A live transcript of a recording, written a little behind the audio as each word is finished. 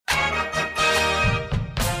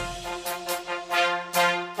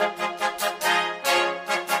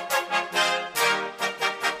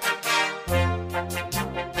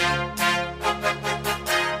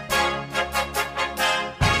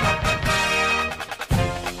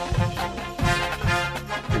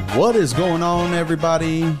What is going on,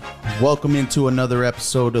 everybody? Welcome into another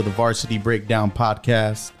episode of the Varsity Breakdown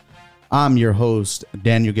Podcast. I'm your host,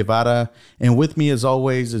 Daniel Guevara, and with me as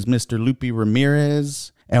always is Mr. Lupe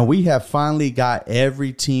Ramirez. And we have finally got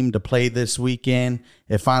every team to play this weekend.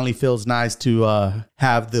 It finally feels nice to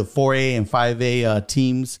have the 4A and 5A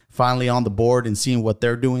teams finally on the board and seeing what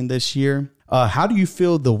they're doing this year. How do you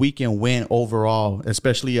feel the weekend went overall,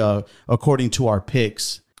 especially according to our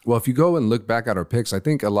picks? Well, if you go and look back at our picks, I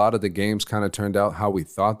think a lot of the games kind of turned out how we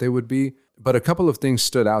thought they would be. But a couple of things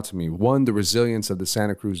stood out to me. One, the resilience of the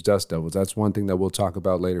Santa Cruz Dust Devils. That's one thing that we'll talk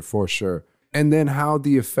about later for sure. And then how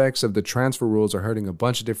the effects of the transfer rules are hurting a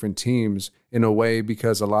bunch of different teams in a way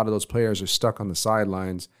because a lot of those players are stuck on the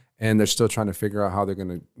sidelines and they're still trying to figure out how they're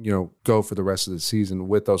going to, go for the rest of the season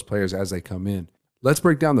with those players as they come in. Let's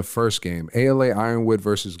break down the first game, ALA Ironwood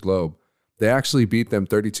versus Globe. They actually beat them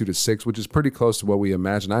 32-6, which is pretty close to what we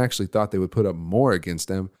imagined. I actually thought they would put up more against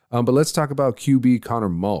them. But let's talk about QB Connor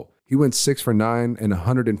Mull. He went 6 for 9 and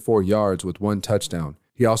 104 yards with 1 touchdown.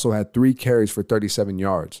 He also had 3 carries for 37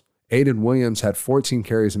 yards. Aiden Williams had 14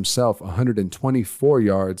 carries himself, 124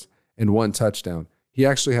 yards and 1 touchdown. He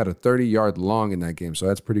actually had a 30-yard long in that game, so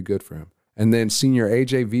that's pretty good for him. And then senior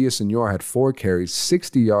AJ Villasenor had 4 carries,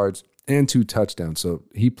 60 yards, and 2 touchdowns. So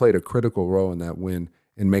he played a critical role in that win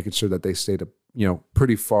and making sure that they stayed,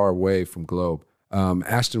 pretty far away from Globe.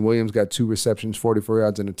 Ashton Williams got 2 receptions, 44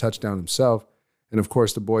 yards, and a touchdown himself. And, of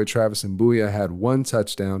course, the boy Travis Mbuya had 1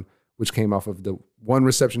 touchdown, which came off of the 1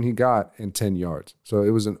 reception he got and 10 yards. So it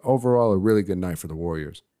was overall a really good night for the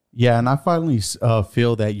Warriors. Yeah, and I finally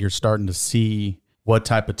feel that you're starting to see what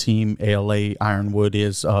type of team ALA Ironwood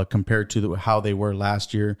is compared to how they were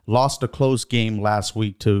last year. Lost a close game last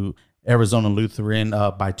week to Arizona Lutheran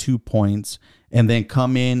by 2 points. And then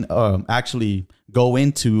come in, actually go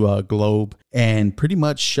into Globe and pretty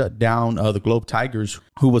much shut down the Globe Tigers,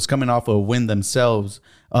 who was coming off a win themselves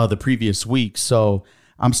the previous week. So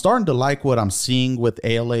I'm starting to like what I'm seeing with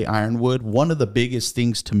ALA Ironwood. One of the biggest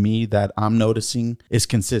things to me that I'm noticing is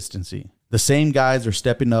consistency. The same guys are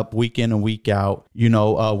stepping up week in and week out,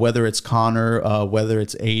 whether it's Connor, whether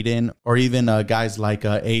it's Aiden, or even guys like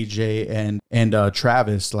AJ and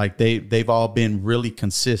Travis. Like they've all been really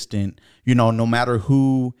consistent. No matter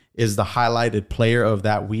who is the highlighted player of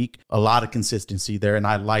that week, a lot of consistency there, and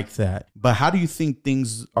I like that. But how do you think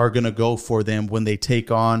things are going to go for them when they take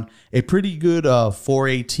on a pretty good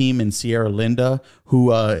 4A team in Sierra Linda,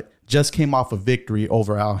 who just came off a victory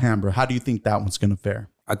over Alhambra? How do you think that one's going to fare?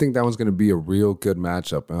 I think that one's going to be a real good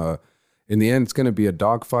matchup. In the end, it's going to be a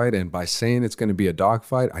dogfight, and by saying it's going to be a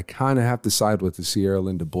dogfight, I kind of have to side with the Sierra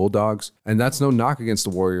Linda Bulldogs, and that's no knock against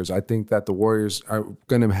the Warriors. I think that the Warriors are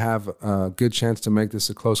going to have a good chance to make this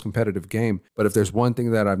a close competitive game, but if there's one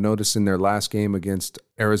thing that I've noticed in their last game against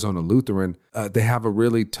Arizona Lutheran, they have a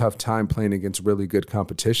really tough time playing against really good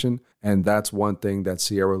competition, and that's one thing that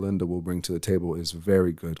Sierra Linda will bring to the table is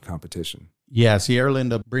very good competition. Yeah, Sierra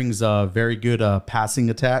Linda brings a very good passing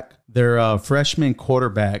attack. Their freshman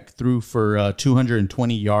quarterback threw for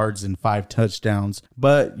 220 yards and 5 touchdowns.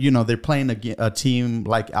 But, they're playing a team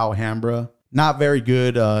like Alhambra. Not very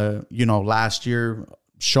good, last year,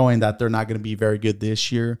 showing that they're not going to be very good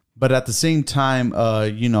this year. But at the same time,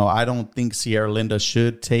 I don't think Sierra Linda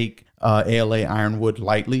should take ALA Ironwood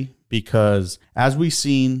lightly because, as we've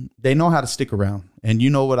seen, they know how to stick around. And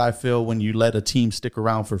you know what I feel when you let a team stick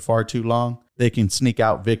around for far too long, they can sneak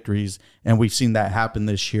out victories. And we've seen that happen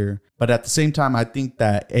this year. But at the same time, I think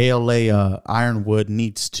that ALA Ironwood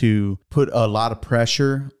needs to put a lot of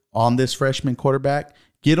pressure on this freshman quarterback,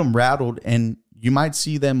 get them rattled, and you might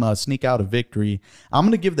see them sneak out a victory. I'm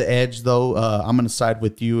going to give the edge, though. I'm going to side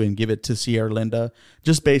with you and give it to Sierra Linda,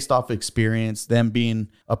 just based off experience, them being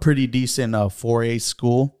a pretty decent 4A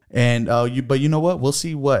school. And but you know what? We'll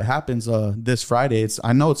see what happens this Friday.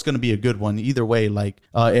 I know it's going to be a good one. Either way, LA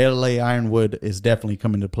Ironwood is definitely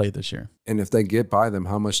coming to play this year. And if they get by them,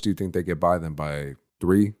 how much do you think they get by them? By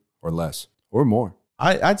 3 or less or more?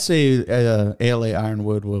 I'd say ALA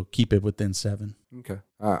Ironwood will keep it within 7. Okay.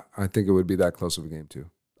 I think it would be that close of a game too.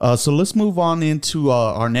 So let's move on into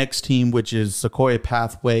our next team, which is Sequoia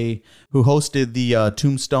Pathway, who hosted the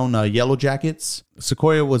Tombstone Yellow Jackets.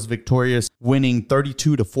 Sequoia was victorious, winning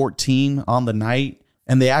 32-14 on the night.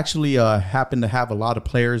 And they actually happened to have a lot of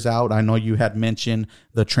players out. I know you had mentioned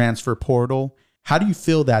the transfer portal. How do you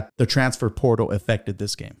feel that the transfer portal affected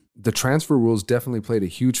this game? The transfer rules definitely played a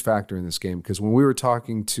huge factor in this game because when we were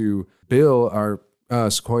talking to Bill, our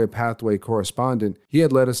Sequoia Pathway correspondent, he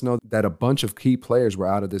had let us know that a bunch of key players were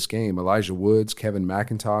out of this game. Elijah Woods, Kevin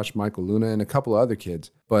McIntosh, Michael Luna, and a couple of other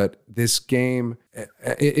kids. But this game,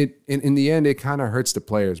 in the end, it kind of hurts the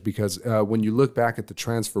players because when you look back at the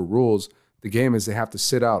transfer rules, the game is they have to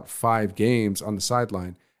sit out 5 games on the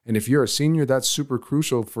sideline. And if you're a senior, that's super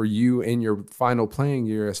crucial for you in your final playing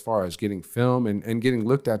year as far as getting film and getting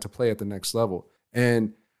looked at to play at the next level.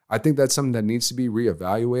 And I think that's something that needs to be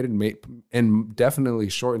reevaluated and definitely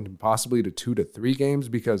shortened possibly to 2 to 3 games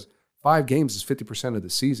because 5 games is 50% of the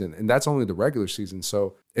season, and that's only the regular season.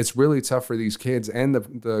 So it's really tough for these kids and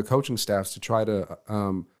the coaching staffs to try to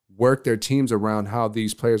work their teams around how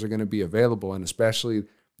these players are going to be available, and especially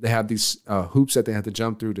they have these hoops that they have to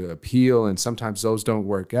jump through to appeal, and sometimes those don't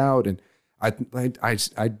work out. And I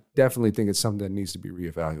definitely think it's something that needs to be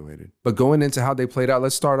reevaluated. But going into how they played out,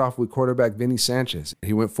 let's start off with quarterback Vinny Sanchez.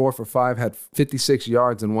 He went 4 for 5, had 56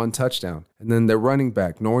 yards and 1 touchdown. And then their running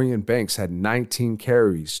back, Norian Banks, had 19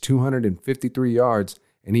 carries, 253 yards,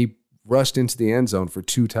 and he rushed into the end zone for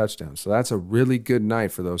 2 touchdowns. So that's a really good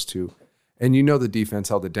night for those two. And you know the defense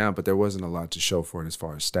held it down, but there wasn't a lot to show for it as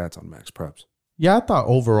far as stats on Max Preps. Yeah, I thought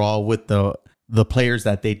overall with the players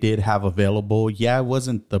that they did have available, yeah, it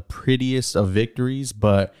wasn't the prettiest of victories,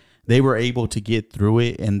 but they were able to get through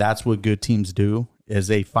it, and that's what good teams do, is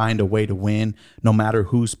they find a way to win no matter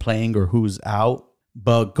who's playing or who's out.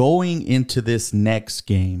 But going into this next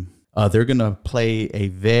game, they're going to play a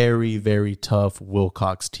very, very tough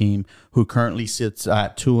Wilcox team who currently sits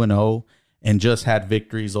at 2-0 and just had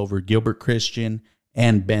victories over Gilbert Christian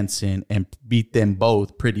and Benson and beat them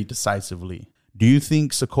both pretty decisively. Do you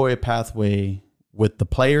think Sequoia Pathway, with the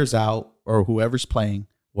players out or whoever's playing,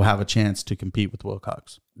 will have a chance to compete with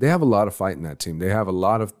Wilcox? They have a lot of fight in that team. They have a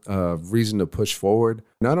lot of reason to push forward.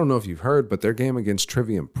 And I don't know if you've heard, but their game against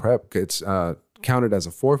Trivium Prep gets counted as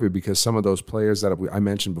a forfeit because some of those players that I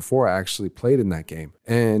mentioned before actually played in that game.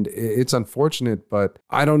 And it's unfortunate, but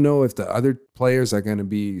I don't know if the other players that are going to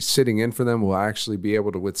be sitting in for them will actually be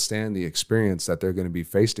able to withstand the experience that they're going to be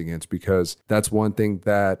faced against, because that's one thing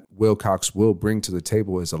that Wilcox will bring to the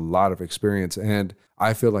table is a lot of experience. And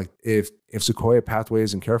I feel like if Sequoia Pathway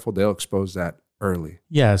isn't careful, they'll expose that early.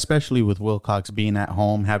 Yeah, especially with Wilcox being at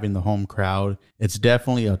home, having the home crowd. It's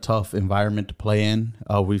definitely a tough environment to play in.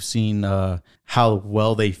 We've seen how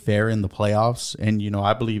well they fare in the playoffs. And,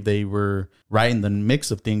 I believe they were right in the mix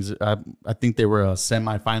of things. I think they were a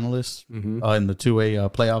semifinalist in the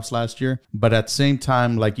 2A playoffs last year. But at the same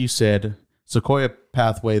time, like you said, Sequoia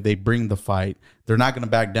Pathway, they bring the fight. They're not going to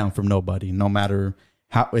back down from nobody, no matter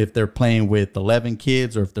if they're playing with 11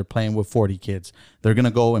 kids or if they're playing with 40 kids. They're going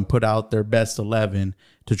to go and put out their best 11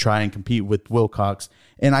 to try and compete with Wilcox.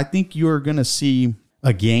 And I think you're going to see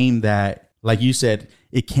a game that, like you said,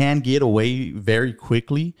 it can get away very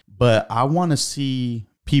quickly. But I want to see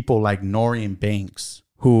people like Norian Banks,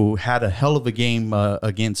 who had a hell of a game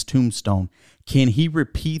against Tombstone. Can he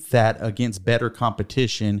repeat that against better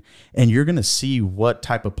competition? And you're going to see what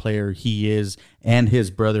type of player he is, and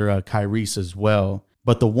his brother Kyrese as well.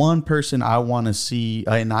 But the one person I want to see,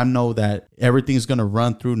 and I know that everything's going to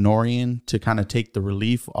run through Norian to kind of take the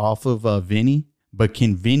relief off of Vinny, but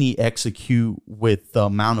can Vinny execute with the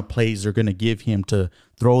amount of plays they're going to give him to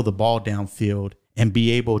throw the ball downfield and be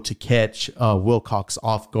able to catch Wilcox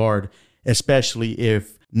off guard, especially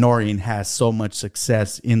if Norian has so much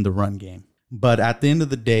success in the run game? But at the end of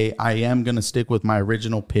the day, I am going to stick with my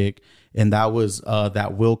original pick, and that was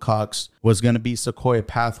that Wilcox was going to be Sequoia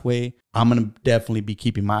Pathway. I'm going to definitely be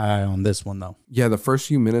keeping my eye on this one, though. Yeah, the first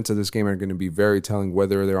few minutes of this game are going to be very telling,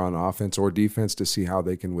 whether they're on offense or defense, to see how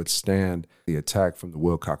they can withstand the attack from the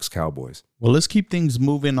Wilcox Cowboys. Well, let's keep things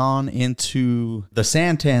moving on into the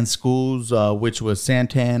Santan schools, which was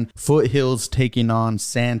Santan Foothills taking on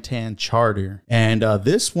Santan Charter. And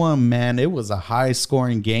this one, man, it was a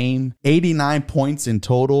high-scoring game, 89 points in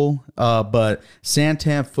total. But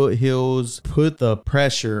Santan Foothills put the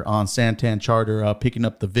pressure on Santan Charter, picking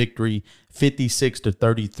up the victory,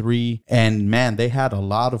 56-33. And man, they had a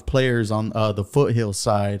lot of players on the Foothill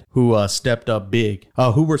side who stepped up big.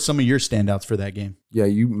 Who were some of your standouts for that game? Yeah,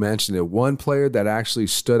 you mentioned it. One player that actually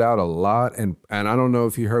stood out a lot, and I don't know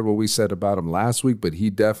if you heard what we said about him last week, but he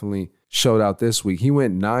definitely showed out this week. He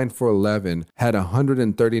went 9 for 11, had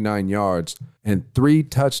 139 yards and 3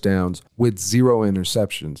 touchdowns with 0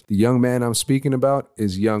 interceptions. The young man I'm speaking about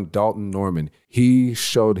is young Dalton Norman. He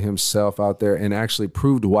showed himself out there and actually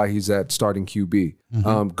proved why he's at starting QB.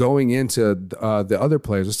 Going into the other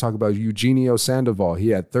players, let's talk about Eugenio Sandoval. He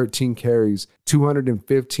had 13 carries,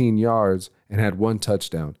 215 yards, and had 1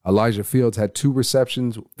 touchdown. Elijah Fields had 2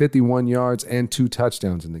 receptions, 51 yards, and 2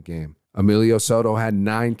 touchdowns in the game. Emilio Soto had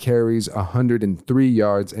 9 carries, 103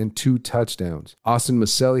 yards, and 2 touchdowns. Austin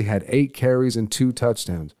Maselli had 8 carries and 2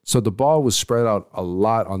 touchdowns. So the ball was spread out a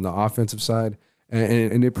lot on the offensive side,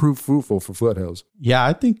 and it proved fruitful for Foothills. Yeah,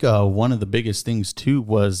 I think one of the biggest things, too,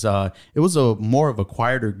 was it was a more of a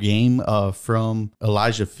quieter game from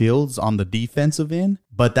Elijah Fields on the defensive end.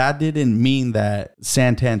 But that didn't mean that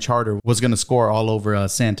Santan Charter was going to score all over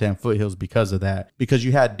Santan Foothills because of that. Because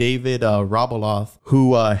you had David Roboloff,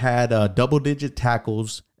 who had double-digit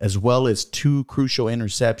tackles as well as 2 crucial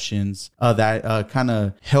interceptions that kind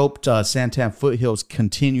of helped Santan Foothills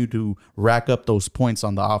continue to rack up those points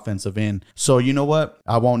on the offensive end. So you know what?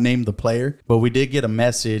 I won't name the player, but we did get a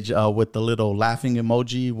message with the little laughing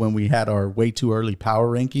emoji when we had our way too early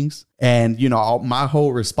power rankings. And, you know, my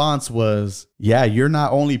whole response was, yeah, you're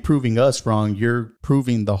not only proving us wrong, you're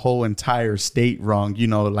proving the whole entire state wrong. You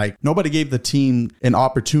know, like nobody gave the team an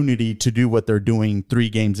opportunity to do what they're doing 3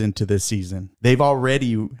 games into this season. They've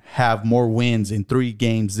already have more wins in 3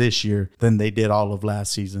 games this year than they did all of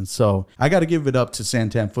last season. So I got to give it up to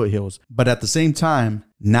Santan Foothills. But at the same time,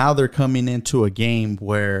 now they're coming into a game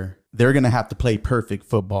where they're going to have to play perfect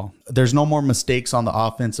football. There's no more mistakes on the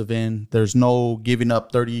offensive end. There's no giving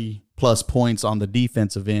up 30-plus points on the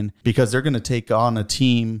defensive end because they're going to take on a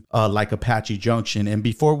team like Apache Junction. And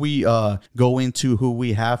before we go into who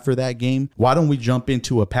we have for that game, why don't we jump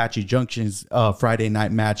into Apache Junction's Friday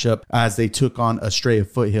night matchup as they took on Estrella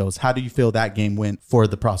Foothills? How do you feel that game went for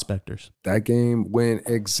the Prospectors? That game went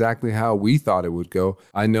exactly how we thought it would go.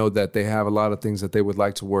 I know that they have a lot of things that they would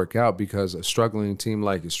like to work out because a struggling team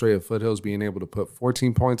like Estrella Foothills being able to put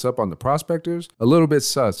 14 points up on the Prospectors, a little bit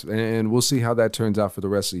sus, and we'll see how that turns out for the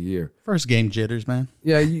rest of the year. First game jitters, man.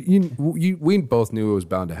 Yeah, we both knew it was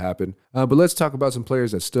bound to happen. But let's talk about some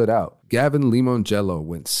players that stood out. Gavin Limongello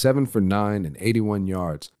went 7 for 9 and 81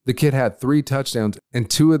 yards. The kid had 3 touchdowns, and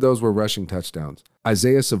 2 of those were rushing touchdowns.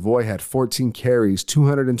 Isaiah Savoy had 14 carries,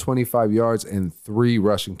 225 yards, and 3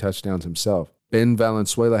 rushing touchdowns himself. Ben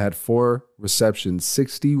Valenzuela had 4 receptions,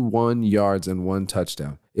 61 yards, and 1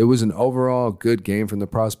 touchdown. It was an overall good game from the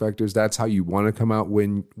Prospectors. That's how you want to come out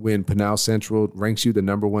when Pinal Central ranks you the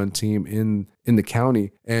number 1 team in the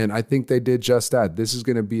county. And I think they did just that. This is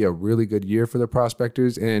going to be a really good year for the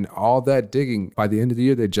Prospectors. And all that digging, by the end of the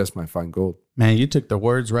year, they just might find gold. Man, you took the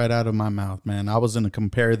words right out of my mouth, man. I was going to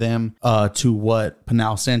compare them to what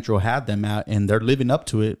Pinal Central had them at, and they're living up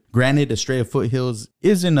to it. Granted, Estrella Foothills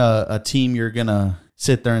isn't a team you're going to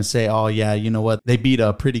sit there and say, oh, yeah, you know what? They beat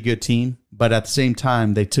a pretty good team. But at the same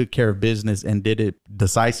time, they took care of business and did it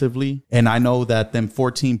decisively. And I know that them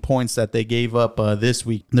 14 points that they gave up this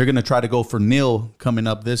week, they're going to try to go for nil coming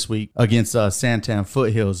up this week against Santan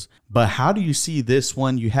Foothills. But how do you see this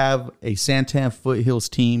one? You have a Santan Foothills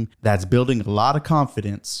team that's building a lot of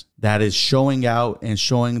confidence, that is showing out and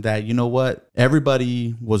showing that, you know what,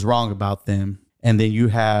 everybody was wrong about them. And then you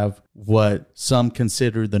have what some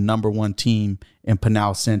consider the number 1 team in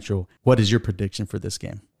Pinal Central. What is your prediction for this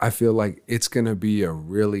game? I feel like it's going to be a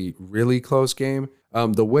really, really close game.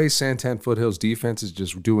 The way Santan Foothills defense is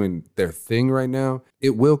just doing their thing right now,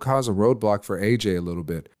 it will cause a roadblock for AJ a little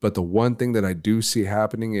bit. But the one thing that I do see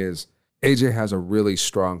happening is AJ has a really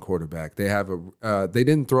strong quarterback. They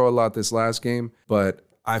didn't throw a lot this last game, but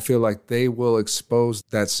I feel like they will expose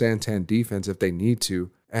that Santan defense if they need to.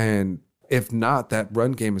 And if not, that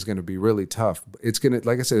run game is going to be really tough. It's going to,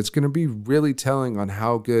 like I said, it's going to be really telling on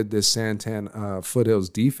how good this Santan Foothills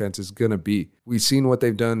defense is going to be. We've seen what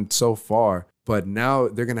they've done so far, but now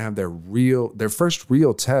they're going to have their first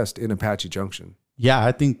real test in Apache Junction. Yeah,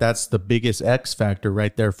 I think that's the biggest X factor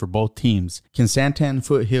right there for both teams. Can Santan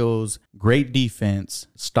Foothills' great defense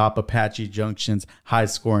stop Apache Junction's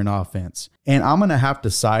high-scoring offense? And I'm going to have to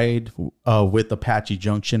side with Apache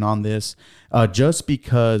Junction on this just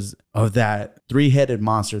because of that 3-headed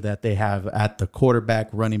monster that they have at the quarterback,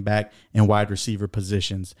 running back, and wide receiver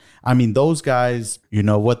positions. I mean, those guys, you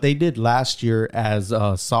know, what they did last year as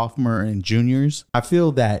sophomore and juniors, I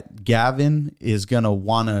feel that Gavin is going to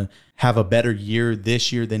want to have a better year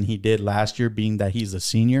this year than he did last year, being that he's a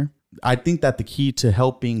senior. I think that the key to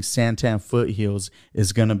helping Santan Foothills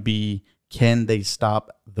is going to be, can they stop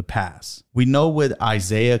the pass? We know what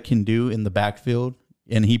Isaiah can do in the backfield,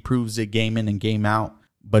 and he proves it game in and game out.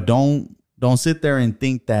 But don't sit there and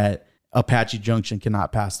think that Apache Junction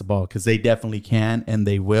cannot pass the ball, because they definitely can, and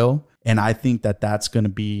they will. And I think that that's going to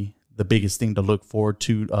be the biggest thing to look forward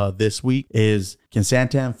to this week is, can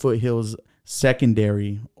Santan Foothills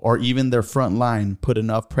secondary or even their front line put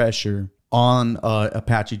enough pressure on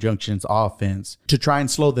Apache Junction's offense to try and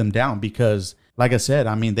slow them down? Because like I said,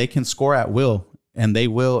 I mean, they can score at will, and they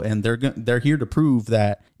will, and they're here to prove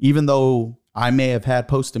that even though I may have had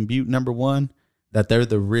Post and Butte number one, that they're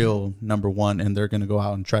the real number one, and they're going to go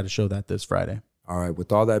out and try to show that this Friday. All right.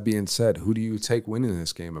 With all that being said, who do you take winning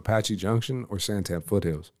this game, Apache Junction or Santan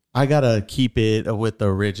Foothills? I got to keep it with the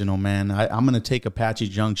original, man. I'm going to take Apache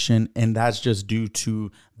Junction, and that's just due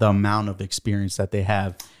to the amount of experience that they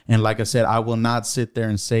have. And like I said, I will not sit there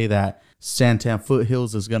and say that Santan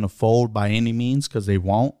Foothills is going to fold by any means, because they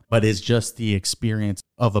won't. But it's just the experience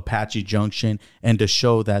of Apache Junction, and to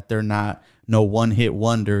show that they're not no one-hit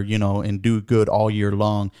wonder, you know, and do good all year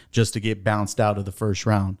long just to get bounced out of the first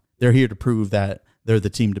round. They're here to prove that they're the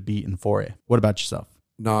team to beat in 4A. What about yourself?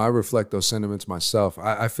 No, I reflect those sentiments myself.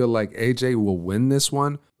 I feel like AJ will win this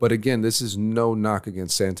one. But again, this is no knock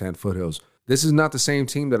against Santan Foothills. This is not the same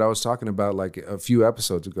team that I was talking about like a few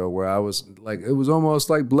episodes ago, where I was like, it was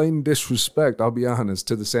almost like blatant disrespect, I'll be honest,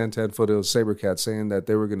 to the Santan Foothills Sabercats, saying that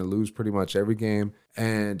they were going to lose pretty much every game.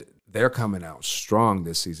 And they're coming out strong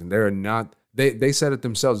this season. They're not. They said it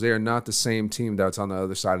themselves. They are not the same team that's on the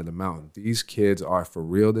other side of the mountain. These kids are for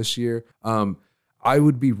real this year. I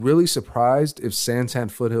would be really surprised if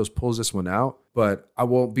Santan Foothills pulls this one out, but I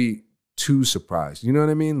won't be too surprised. You know what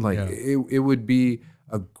I mean? Like, it would be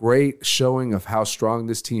a great showing of how strong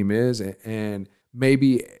this team is. And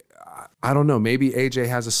maybe, I don't know, maybe AJ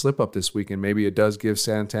has a slip up this week, and maybe it does give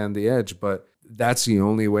Santan the edge, but that's the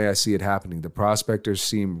only way I see it happening. The prospectors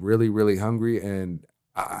seem really, really hungry, and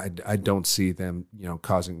I don't see them, you know,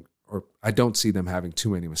 I don't see them having too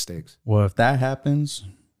many mistakes. Well, if that happens,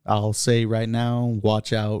 I'll say right now,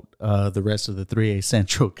 watch out the rest of the 3A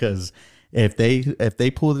Central, because if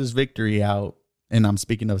they pull this victory out, and I'm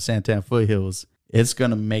speaking of Santan Foothills, it's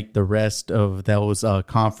going to make the rest of those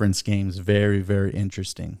conference games very, very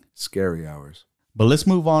interesting. Scary hours. But let's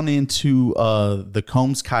move on into the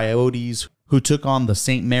Combs Coyotes, who took on the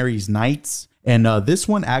St. Mary's Knights. And this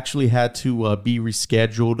one actually had to be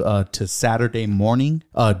rescheduled to Saturday morning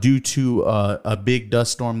due to a big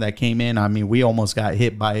dust storm that came in. I mean, we almost got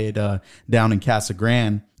hit by it down in Casa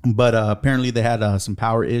Grande, but apparently they had some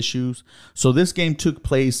power issues. So this game took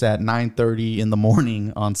place at 9:30 in the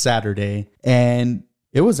morning on Saturday, and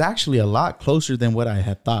it was actually a lot closer than what I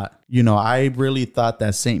had thought. You know, I really thought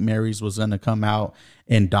that St. Mary's was going to come out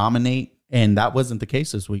and dominate, and that wasn't the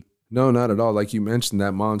case this week. No, not at all. Like you mentioned,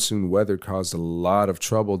 that monsoon weather caused a lot of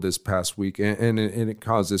trouble this past week, and it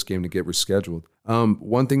caused this game to get rescheduled.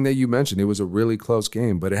 One thing that you mentioned, it was a really close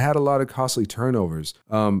game, but it had a lot of costly turnovers.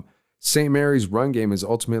 St. Mary's run game is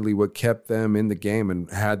ultimately what kept them in the game and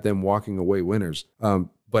had them walking away winners.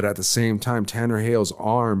 But at the same time, Tanner Hale's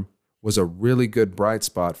arm was a really good bright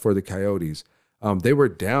spot for the Coyotes. They were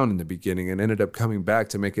down in the beginning and ended up coming back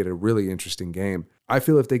to make it a really interesting game. I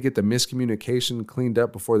feel if they get the miscommunication cleaned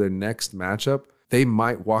up before their next matchup, they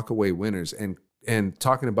might walk away winners. And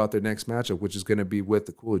talking about their next matchup, which is going to be with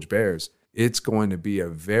the Coolidge Bears, it's going to be a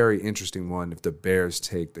very interesting one if the Bears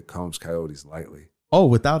take the Combs Coyotes lightly. Oh,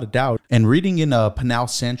 without a doubt. And reading in Pinal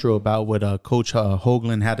Central about what Coach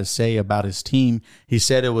Hoagland had to say about his team, he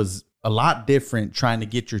said it was a lot different trying to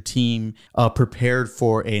get your team prepared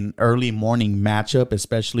for an early morning matchup,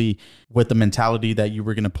 especially with the mentality that you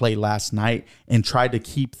were going to play last night, and try to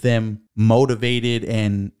keep them motivated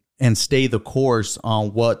and stay the course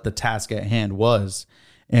on what the task at hand was,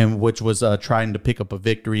 and which was trying to pick up a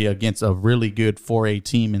victory against a really good 4A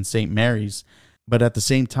team in St. Mary's. But at the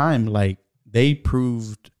same time, like, they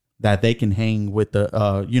proved that they can hang with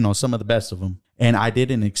the some of the best of them. And I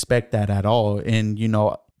didn't expect that at all. And,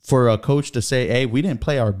 for a coach to say, hey, we didn't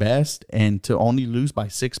play our best, and to only lose by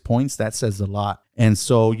 6 points, that says a lot. And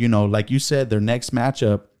so, like you said, their next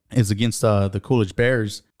matchup is against the Coolidge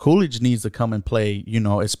Bears. Coolidge needs to come and play,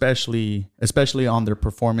 especially on their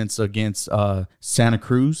performance against Santa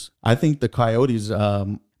Cruz. I think the Coyotes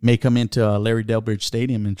may come into Larry Delbridge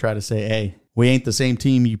Stadium and try to say, hey, we ain't the same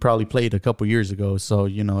team you probably played a couple years ago. So,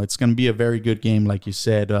 it's going to be a very good game, like you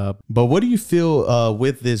said. But what do you feel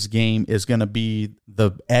with this game is going to be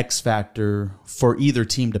the X factor for either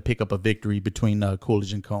team to pick up a victory between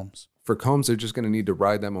Coolidge and Combs? For Combs, they're just going to need to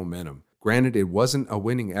ride that momentum. Granted, it wasn't a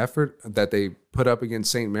winning effort that they put up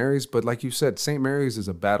against St. Mary's, but like you said, St. Mary's is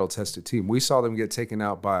a battle-tested team. We saw them get taken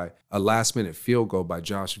out by a last-minute field goal by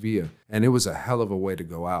Josh Villa, and it was a hell of a way to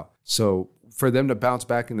go out. So for them to bounce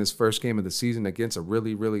back in this first game of the season against a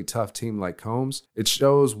really, really tough team like Combs, it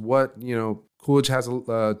shows what, Coolidge has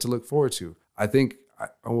to look forward to. I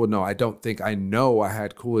know I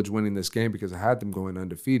had Coolidge winning this game because I had them going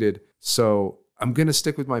undefeated. So I'm going to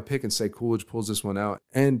stick with my pick and say Coolidge pulls this one out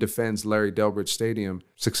and defends Larry Delbridge Stadium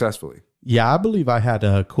successfully. Yeah, I believe I had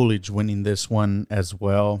Coolidge winning this one as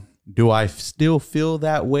well. Do I still feel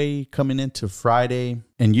that way coming into Friday?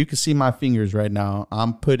 And you can see my fingers right now.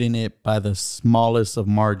 I'm putting it by the smallest of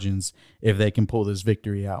margins if they can pull this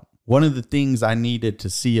victory out. One of the things I needed to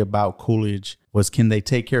see about Coolidge was, can they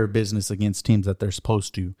take care of business against teams that they're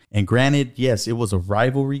supposed to? And granted, yes, it was a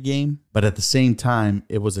rivalry game, but at the same time,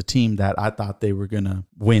 it was a team that I thought they were going to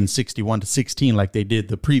win 61-16 like they did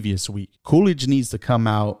the previous week. Coolidge needs to come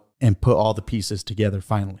out and put all the pieces together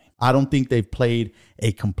finally. I don't think they've played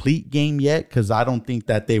a complete game yet, because I don't think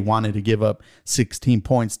that they wanted to give up 16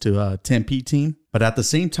 points to a Tempe team. But at the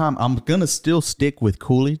same time, I'm going to still stick with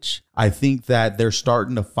Coolidge. I think that they're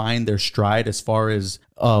starting to find their stride as far as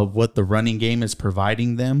what the running game is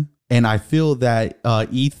providing them. And I feel that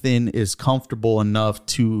Ethan is comfortable enough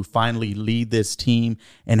to finally lead this team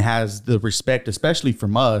and has the respect, especially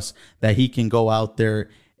from us, that he can go out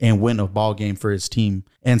there and win a ball game for his team.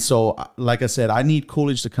 And so, like I said, I need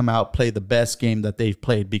Coolidge to come out, play the best game that they've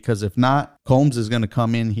played, because if not, Combs is going to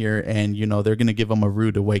come in here and, they're going to give him a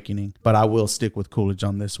rude awakening. But I will stick with Coolidge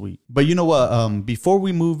on this week. But you know what? Before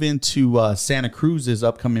we move into Santa Cruz's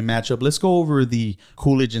upcoming matchup, let's go over the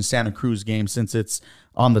Coolidge and Santa Cruz game, since it's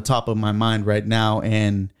on the top of my mind right now.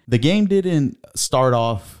 And the game didn't start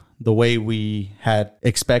off the way we had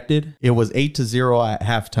expected. It was 8-0 at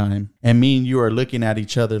halftime. And me and you are looking at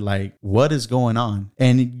each other like, what is going on?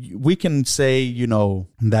 And we can say,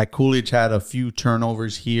 that Coolidge had a few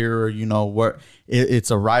turnovers here, or, where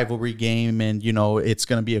it's a rivalry game and, it's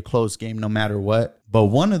going to be a close game no matter what. But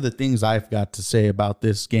one of the things I've got to say about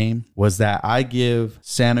this game was that I give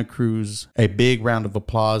Santa Cruz a big round of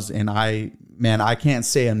applause. And I can't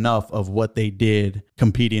say enough of what they did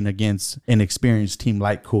competing against an experienced team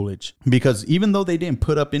like Coolidge. Because even though they didn't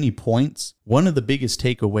put up any points, one of the biggest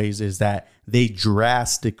takeaways is that they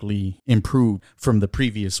drastically improved from the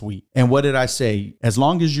previous week. And what did I say? As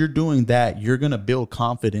long as you're doing that, you're going to build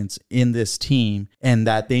confidence in this team and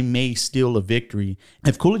that they may steal a victory.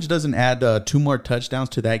 If Coolidge doesn't add 2 more touchdowns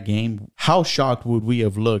to that game, how shocked would we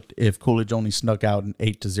have looked if Coolidge only snuck out an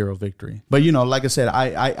 8-0 victory? But, like I said,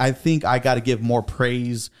 I think I got to give more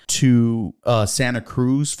praise to Santa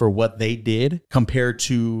Cruz for what they did compared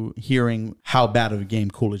to hearing how bad of a game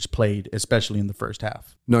Coolidge played, especially in the first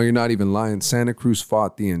half. No, you're not even lying. Santa Cruz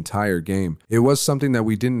fought the entire game. It was something that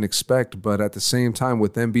we didn't expect, but at the same time,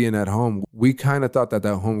 with them being at home, we kind of thought that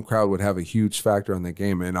home crowd would have a huge factor on the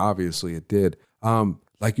game, and obviously it did.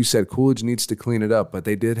 Like you said, Coolidge needs to clean it up, but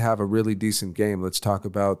they did have a really decent game. Let's talk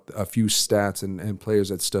about a few stats and players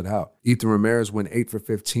that stood out. Ethan Ramirez went 8 for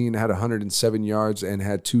 15, had 107 yards, and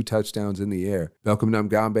had 2 touchdowns in the air. Malcolm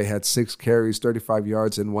Namgambe had 6 carries, 35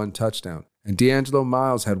 yards, and 1 touchdown. And D'Angelo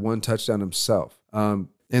Miles had 1 touchdown himself.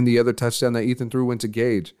 And the other touchdown that Ethan threw went to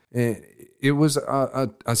Gage. And it was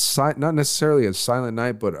not necessarily a silent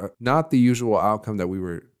night, but not the usual outcome that we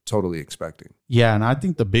were totally expecting. Yeah, and I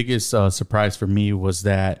think the biggest surprise for me was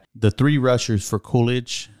that the 3 rushers for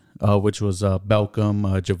Coolidge, which was Belcom,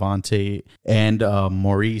 Javante, and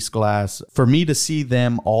Maurice Glass, for me to see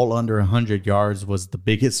them all under 100 yards was the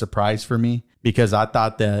biggest surprise for me, because I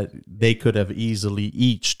thought that they could have easily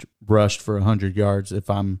each rushed for 100 yards if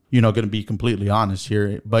I'm, going to be completely honest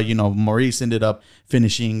here. But, Maurice ended up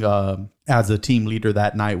finishing as a team leader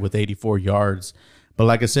that night with 84 yards. But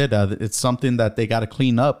like I said, it's something that they got to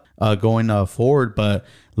clean up going forward. But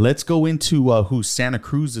let's go into who Santa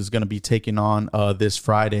Cruz is going to be taking on this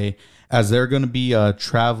Friday, as they're going to be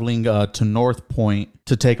traveling to North Point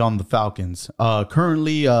to take on the Falcons.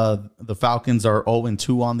 Currently, the Falcons are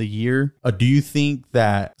 0-2 on the year. Do you think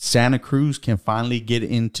that Santa Cruz can finally get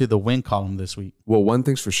into the win column this week? Well, one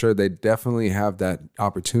thing's for sure, they definitely have that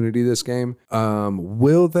opportunity this game.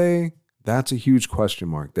 Will they? That's a huge question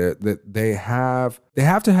mark. They have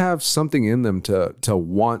to have something in them to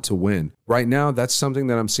want to win. Right now, that's something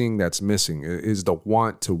that I'm seeing that's missing, is the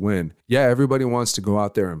want to win. Yeah, everybody wants to go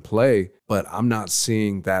out there and play, but I'm not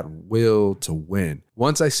seeing that will to win.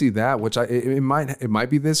 Once I see that, which it might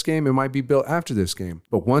be this game, it might be built after this game.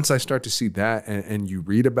 But once I start to see that and you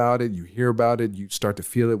read about it, you hear about it, you start to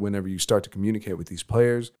feel it whenever you start to communicate with these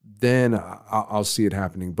players, then I'll see it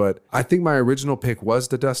happening. But I think my original pick was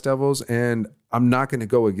the Dust Devils, and I'm not going to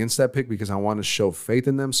go against that pick because I want to show faith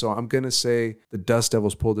in them. So I'm going to say the Dust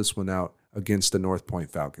Devils pull this one out against the North Point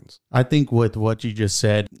Falcons. I think with what you just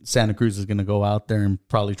said, Santa Cruz is going to go out there and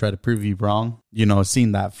probably try to prove you wrong.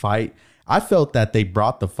 Seeing that fight, I felt that they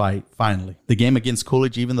brought the fight finally. The game against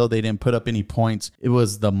Coolidge, even though they didn't put up any points, it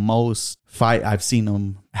was the most fight I've seen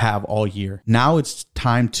them have all year. Now it's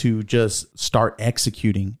time to just start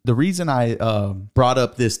executing. The reason I brought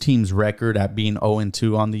up this team's record at being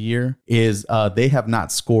 0-2 on the year is they have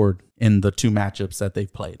not scored in the 2 matchups that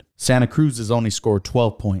they've played. Santa Cruz has only scored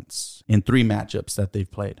 12 points in 3 matchups that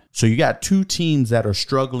they've played. So you got 2 teams that are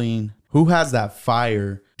struggling. Who has that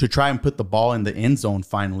fire to try and put the ball in the end zone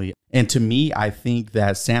finally? And to me, I think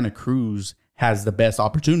that Santa Cruz has the best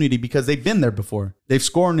opportunity because they've been there before. They've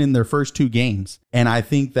scored in their first 2 games. And I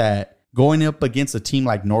think that going up against a team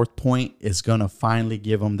like North Point is going to finally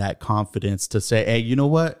give them that confidence to say, hey, you know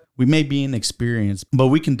what? We may be inexperienced, but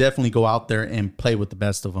we can definitely go out there and play with the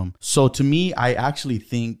best of them. So to me, I actually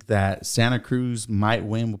think that Santa Cruz might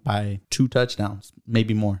win by 2 touchdowns,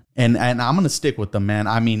 maybe more. And I'm going to stick with them, man.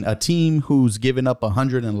 I mean, a team who's given up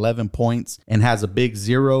 111 points and has a big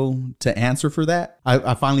 0 to answer for that,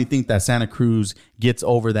 I finally think that Santa Cruz gets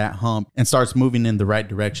over that hump and starts moving in the right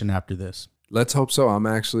direction after this. Let's hope so.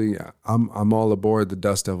 I'm all aboard the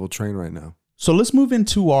Dust Devil train right now. So let's move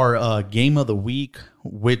into our game of the week,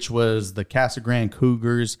 which was the Casa Grande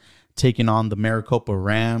Cougars taking on the Maricopa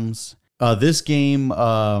Rams. This game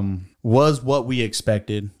was what we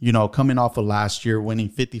expected, coming off of last year, winning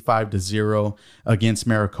 55-0 against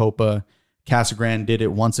Maricopa. Casa Grande did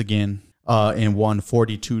it once again and won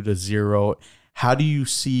 42-0. How do you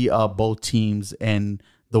see both teams and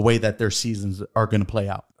the way that their seasons are going to play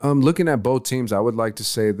out? Looking at both teams, I would like to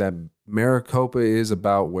say that Maricopa is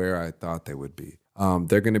about where I thought they would be.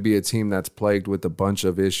 They're going to be a team that's plagued with a bunch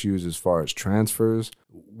of issues as far as transfers.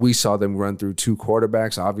 We saw them run through 2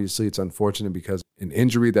 quarterbacks. Obviously, it's unfortunate because an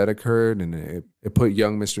injury that occurred and it put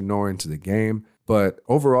young Mr. Knorr into the game. But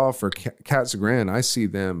overall, for Casa Grande, I see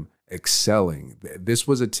them excelling. This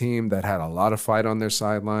was a team that had a lot of fight on their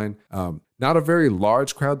sideline. Not a very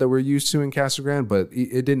large crowd that we're used to in Casa Grande, but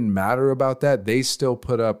it didn't matter about that. They still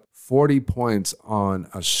put up 40 points on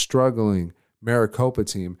a struggling Maricopa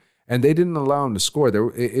team, and they didn't allow them to score.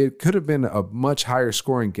 It could have been a much higher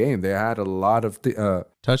scoring game. They had a lot of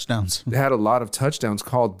touchdowns. They had a lot of touchdowns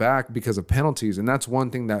called back because of penalties, and that's one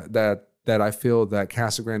thing that I feel that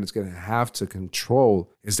Casa Grande is going to have to control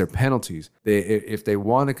is their penalties. If they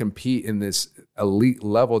want to compete in this elite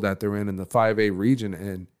level that they're in the 5A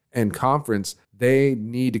region and conference, they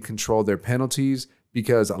need to control their penalties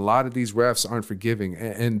because a lot of these refs aren't forgiving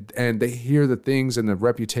and they hear the things and the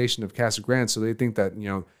reputation of Casa Grande, so they think that,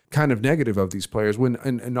 kind of negative of these players when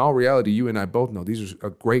in all reality, you and I both know these are a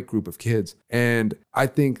great group of kids. And I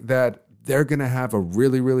think that they're going to have a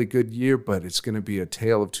really, really good year, but it's going to be a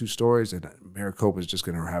tale of 2 stories, and Maricopa is just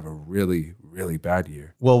going to have a really, really bad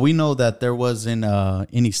year. Well, we know that there wasn't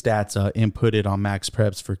any stats inputted on Max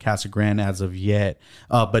Preps for Casa Grande as of yet,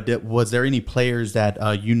 but was there any players that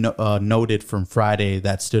noted from Friday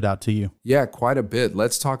that stood out to you? Yeah, quite a bit.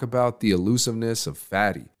 Let's talk about the elusiveness of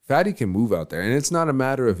Fatty. Fatty can move out there, and it's not a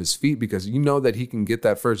matter of his feet because you know that he can get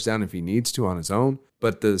that first down if he needs to on his own.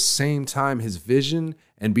 But at the same time, his vision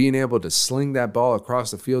and being able to sling that ball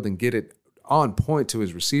across the field and get it on point to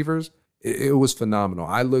his receivers, it was phenomenal.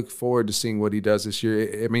 I look forward to seeing what he does this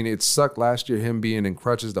year. I mean, it sucked last year, him being in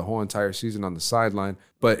crutches the whole entire season on the sideline,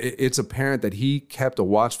 but it's apparent that he kept a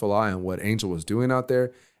watchful eye on what Angel was doing out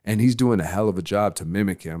there, and he's doing a hell of a job to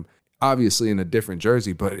mimic him. Obviously in a different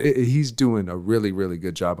jersey, but he's doing a really, really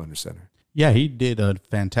good job under center. Yeah, he did a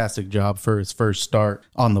fantastic job for his first start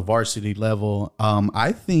on the varsity level.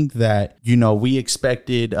 I think that, we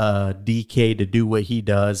expected DK to do what he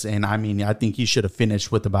does. And I mean, I think he should have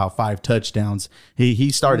finished with about 5 touchdowns. He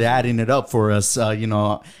started adding it up for us,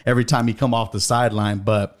 every time he come off the sideline.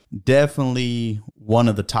 But definitely one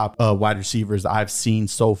of the top wide receivers I've seen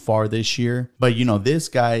so far this year. But, this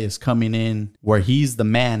guy is coming in where he's the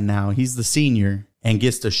man now. He's the senior and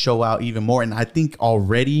gets to show out even more. And I think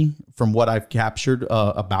already from what I've captured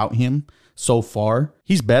about him so far,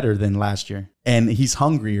 he's better than last year. And he's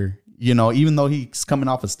hungrier. Even though he's coming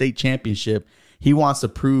off a state championship, he wants to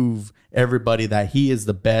prove everybody that he is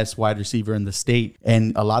the best wide receiver in the state.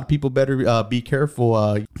 And a lot of people better be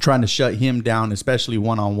careful trying to shut him down, especially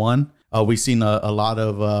one-on-one. We've seen a lot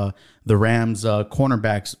of the Rams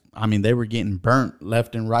cornerbacks. I mean, they were getting burnt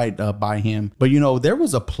left and right by him. But, there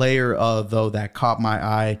was a player, though, that caught my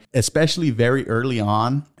eye, especially very early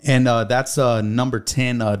on. And that's number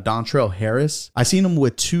 10, Dontrell Harris. I seen him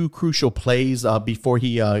with 2 crucial plays before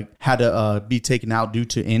he had to be taken out due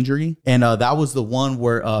to injury. And that was the one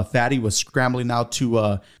where Fatty was scrambling out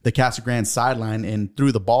to the Casa Grande sideline and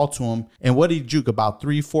threw the ball to him. And what did he juke? About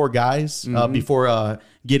 3-4 guys before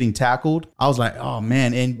getting tackled. I was like, oh,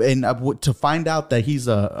 man. And to find out that he's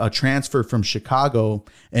a transfer from Chicago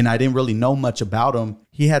and I didn't really know much about him,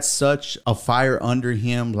 he had such a fire under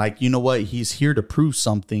him. Like, he's here to prove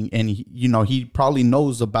something. And, he probably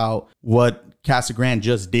knows about what Casa Grande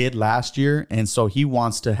just did last year. And so he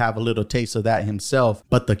wants to have a little taste of that himself.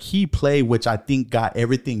 But the key play, which I think got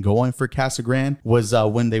everything going for Casa Grande, was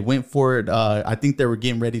when they went for it. I think they were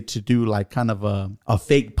getting ready to do like kind of a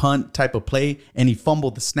fake punt type of play. And he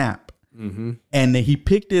fumbled the snap. Mm-hmm. And he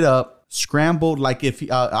picked it up, scrambled like if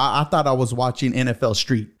I thought I was watching NFL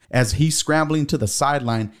Street. As he's scrambling to the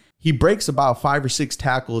sideline, he breaks about 5 or 6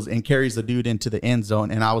 tackles and carries the dude into the end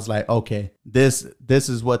zone. And I was like, okay, this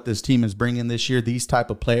is what this team is bringing this year. These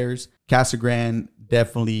type of players. Casa Grande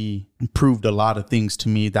definitely proved a lot of things to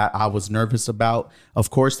me that I was nervous about.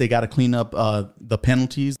 Of course, they got to clean up the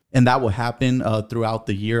penalties, and that will happen throughout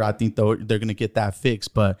the year. I think they're going to get that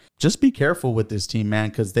fixed. But just be careful with this team, man,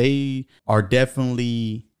 because they are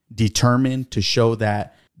definitely determined to show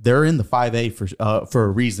that they're in the 5A for a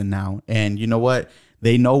reason now. And you know what?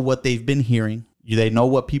 They know what they've been hearing. They know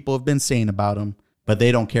what people have been saying about them, but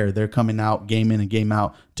they don't care. They're coming out game in and game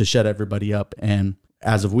out to shut everybody up. And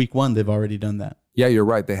as of week 1, they've already done that. Yeah, you're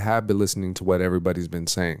right. They have been listening to what everybody's been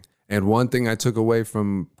saying. And one thing I took away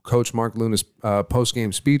from Coach Mark Luna's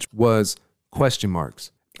post-game speech was question marks.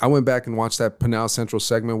 I went back and watched that Pinal Central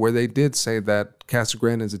segment where they did say that Casa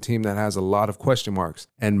Grande is a team that has a lot of question marks.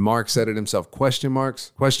 And Mark said it himself, question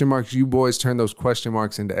marks, you boys turn those question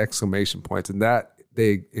marks into exclamation points. And that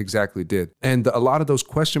they exactly did. And a lot of those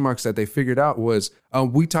question marks that they figured out was,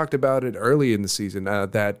 we talked about it early in the season,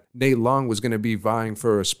 that Nate Long was going to be vying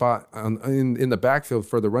for a spot in the backfield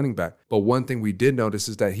for the running back. But one thing we did notice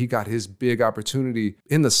is that he got his big opportunity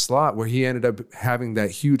in the slot where he ended up having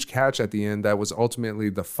that huge catch at the end that was ultimately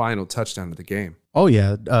the final touchdown of the game. Oh,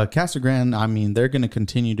 yeah. Casa Grande, I mean, they're going to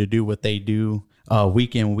continue to do what they do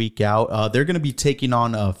week in, week out. They're going to be taking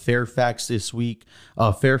on Fairfax this week.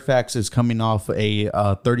 Fairfax is coming off a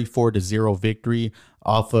 34-0 victory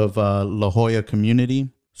off of La Jolla Community.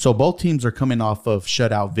 So both teams are coming off of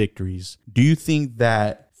shutout victories. Do you think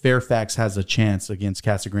that Fairfax has a chance against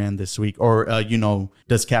Casa Grande this week? Or,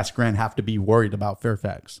 does Casa Grande have to be worried about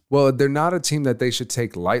Fairfax? Well, they're not a team that they should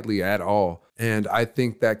take lightly at all. And I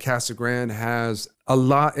think that Casa Grande has a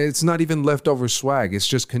lot. It's not even leftover swag. It's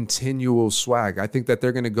just continual swag. I think that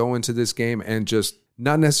they're going to go into this game and just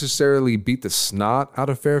not necessarily beat the snot out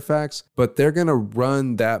of Fairfax, but they're going to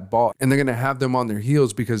run that ball and they're going to have them on their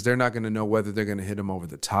heels because they're not going to know whether they're going to hit them over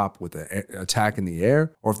the top with an attack in the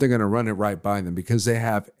air or if they're going to run it right by them because they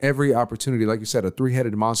have every opportunity. Like you said, a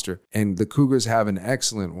 3-headed monster, and the Cougars have an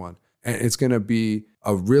excellent one. And it's going to be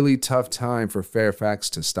a really tough time for Fairfax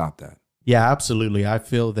to stop that. Yeah, absolutely. I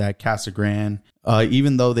feel that Casa Grande,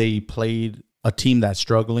 even though they played a team that's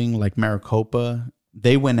struggling like Maricopa,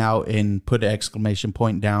 they went out and put an exclamation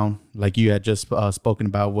point down, like you had just spoken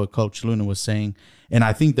about what Coach Luna was saying. And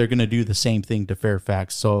I think they're going to do the same thing to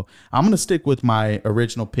Fairfax. So I'm going to stick with my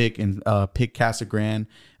original pick and pick Casa Grande.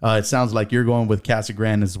 It sounds like you're going with Casa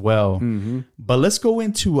Grande as well. Mm-hmm. But let's go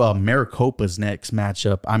into Maricopa's next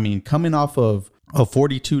matchup. I mean, coming off of a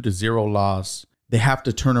 42-0 loss, they have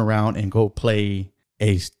to turn around and go play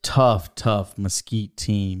a tough Mesquite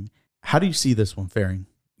team. How do you see this one faring?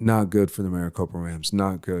 Not good for the Maricopa Rams.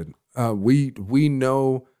 Not good. We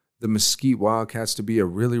know the Mesquite Wildcats to be a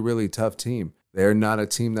really, really tough team. They're not a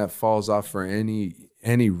team that falls off for any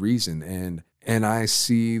reason. And I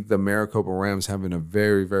see the Maricopa Rams having a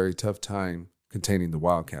very, very tough time containing the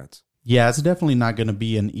Wildcats. Yeah, it's definitely not going to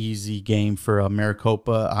be an easy game for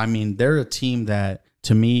Maricopa. I mean, they're a team that,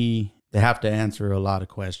 to me, they have to answer a lot of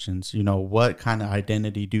questions. You know, what kind of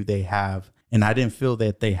identity do they have? And I didn't feel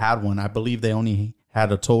that they had one. I believe they only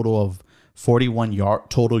had a total of 41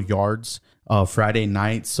 total yards Friday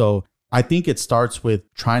night. So I think it starts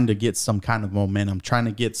with trying to get some kind of momentum, trying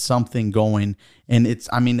to get something going. And it's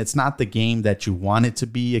not the game that you want it to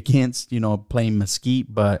be against, playing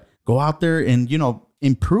Mesquite, but go out there and,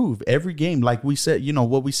 improve every game. Like we said,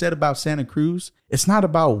 what we said about Santa Cruz, it's not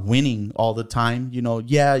about winning all the time.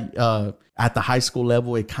 At the high school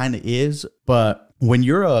level, it kind of is. But when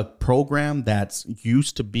you're a program that's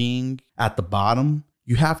used to being at the bottom,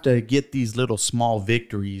 you have to get these little small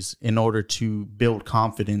victories in order to build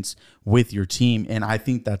confidence with your team. And I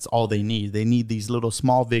think that's all they need. They need these little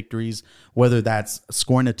small victories, whether that's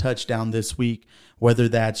scoring a touchdown this week, whether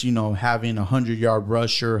that's, having a 100-yard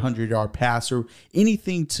rusher, 100-yard passer,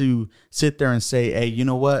 anything to sit there and say, hey, you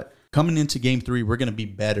know what? Coming into game 3, we're going to be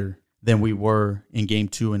better than we were in game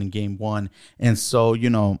 2 and in game 1. And so,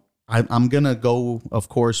 I'm going to go, of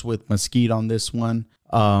course, with Mesquite on this one.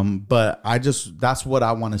 But that's what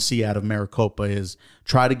I want to see out of Maricopa is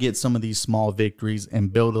try to get some of these small victories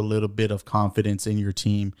and build a little bit of confidence in your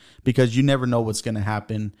team because you never know what's going to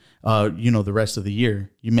happen, the rest of the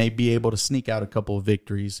year. You may be able to sneak out a couple of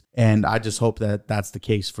victories, and I just hope that that's the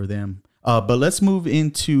case for them. But let's move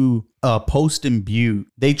into Poston Butte.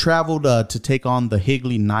 They traveled to take on the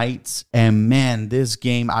Higley Knights. And man, this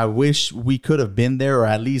game, I wish we could have been there or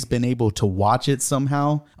at least been able to watch it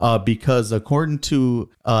somehow. Because according to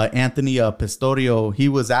Anthony Pistorio, he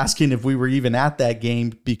was asking if we were even at that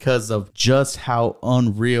game because of just how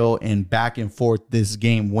unreal and back and forth this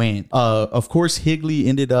game went. Of course, Higley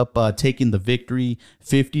ended up taking the victory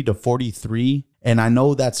 50-43. And I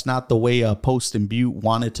know that's not the way Poston Butte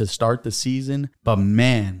wanted to start the season, but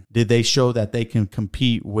man, did they show that they can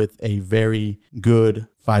compete with a very good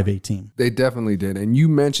 5A team. They definitely did. And you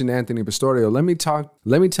mentioned Anthony Pistorio.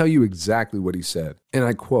 Let me tell you exactly what he said. And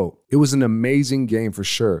I quote, "It was an amazing game for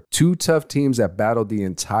sure. Two tough teams that battled the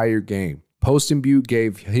entire game. Poston Butte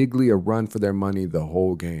gave Higley a run for their money the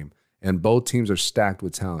whole game. And both teams are stacked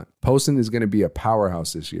with talent. Poston is going to be a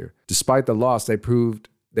powerhouse this year. Despite the loss, they proved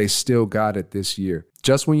they still got it this year.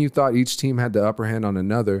 Just when you thought each team had the upper hand on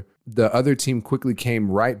another, the other team quickly came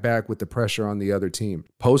right back with the pressure on the other team.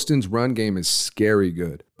 Poston's run game is scary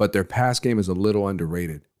good, but their pass game is a little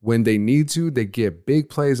underrated. When they need to, they get big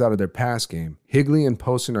plays out of their pass game. Higley and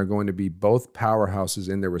Poston are going to be both powerhouses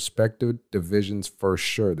in their respective divisions for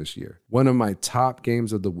sure this year. One of my top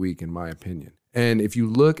games of the week, in my opinion. And if you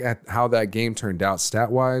look at how that game turned out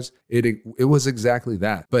stat-wise, it was exactly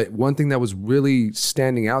that. But one thing that was really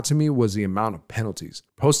standing out to me was the amount of penalties.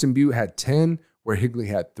 Poston Butte had 10, where Higley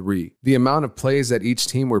had 3. The amount of plays that each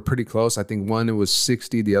team were pretty close. I think one, it was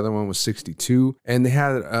 60, the other one was 62. And they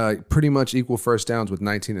had pretty much equal first downs with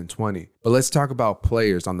 19 and 20. But let's talk about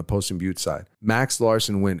players on the Poston Butte side. Max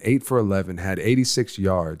Larson went 8 for 11, had 86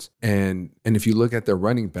 yards. And if you look at their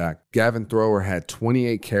running back, Gavin Thrower had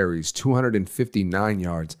 28 carries, 259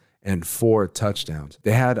 yards, and 4 touchdowns.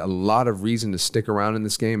 They had a lot of reason to stick around in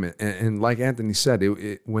this game. And like Anthony said,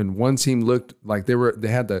 when one team looked like they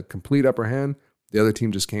had the complete upper hand, the other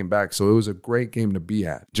team just came back. So it was a great game to be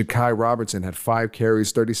at. Ja'Kai Robertson had 5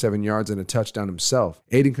 carries, 37 yards, and a touchdown himself.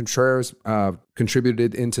 Aiden Contreras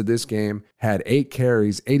contributed into this game, had 8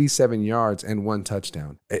 carries, 87 yards, and 1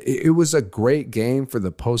 touchdown. It was a great game for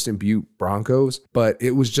the Poston Butte Broncos, but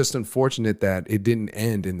it was just unfortunate that it didn't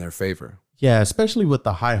end in their favor. Yeah, especially with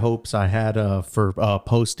the high hopes I had for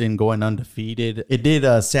Poston going undefeated. It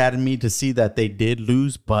did sadden me to see that they did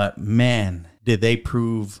lose, but man, did they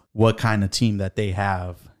prove what kind of team that they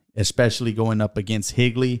have, especially going up against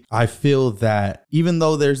Higley. I feel that even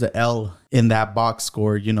though there's an L in that box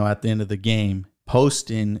score, at the end of the game,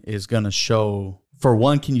 Poston is going to show, for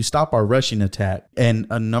one, can you stop our rushing attack? And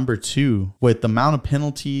number 2, with the amount of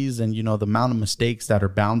penalties and, the amount of mistakes that are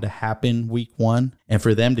bound to happen week 1, and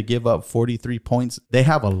for them to give up 43 points, they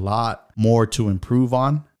have a lot more to improve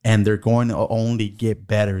on. And they're going to only get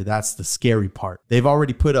better. That's the scary part. They've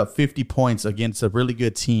already put up 50 points against a really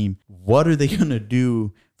good team. What are they going to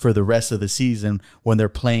do for the rest of the season when they're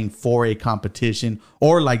playing 4A competition,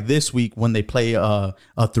 or like this week when they play a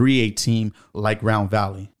 3A team like Round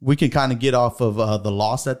Valley? We can kind of get off of the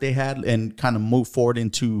loss that they had and kind of move forward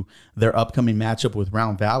into their upcoming matchup with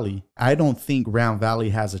Round Valley. I don't think Round Valley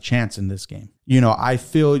has a chance in this game. I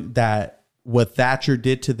feel that what Thatcher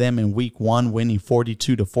did to them in week 1, winning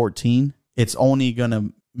 42-14, it's only going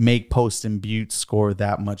to make Poston Butte score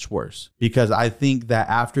that much worse. Because I think that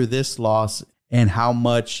after this loss and how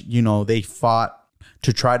much, they fought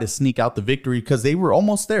to try to sneak out the victory, because they were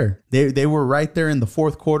almost there. They were right there in the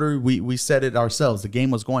fourth quarter. We said it ourselves. The game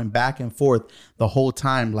was going back and forth the whole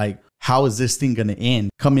time. Like, how is this thing going to end?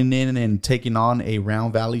 Coming in and taking on a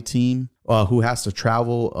Round Valley team who has to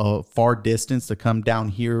travel a far distance to come down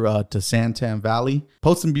here to Santan Valley.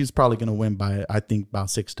 Poston Butte's probably going to win by, I think, about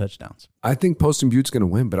 6 touchdowns. I think Poston Butte's going to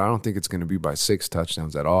win, but I don't think it's going to be by 6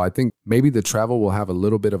 touchdowns at all. I think maybe the travel will have a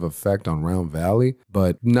little bit of effect on Round Valley,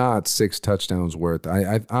 but not 6 touchdowns worth.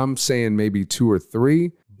 I'm saying maybe 2 or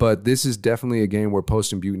 3, but this is definitely a game where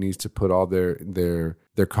Poston Butte needs to put all their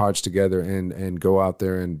cards together and go out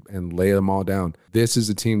there and lay them all down. This is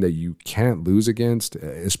a team that you can't lose against,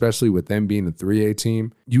 especially with them being a 3A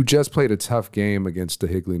team. You just played a tough game against the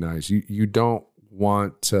Higley Knights. You don't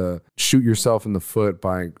want to shoot yourself in the foot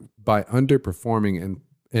by underperforming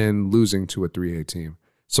and losing to a 3A team.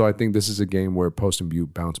 So I think this is a game where Poston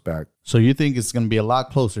Butte bounce back. So you think it's going to be a lot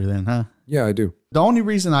closer then, huh? Yeah, I do. The only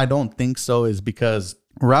reason I don't think so is because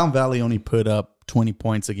Round Valley only put up 20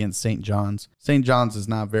 points against St. John's. St. John's is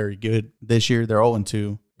not very good this year. They're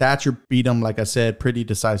 0-2. Thatcher beat them, like I said, pretty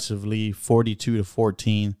decisively,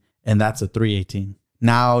 42-14, and that's a 3A team.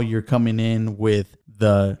 Now you're coming in with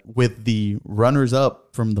the runners-up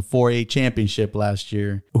from the 4A championship last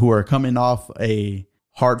year, who are coming off a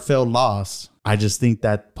heartfelt loss I just think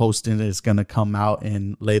that Poston is going to come out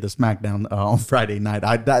and lay the smackdown on Friday night.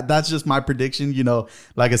 That's just my prediction.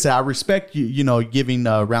 Like I said, I respect giving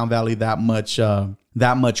Round Valley that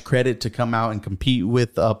much credit to come out and compete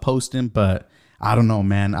with Poston, but I don't know,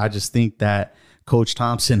 man. I just think that Coach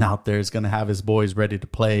Thompson out there is going to have his boys ready to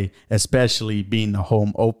play, especially being the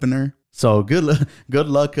home opener. So good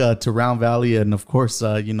luck to Round Valley. And of course,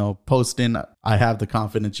 Poston, I have the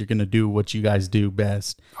confidence you're going to do what you guys do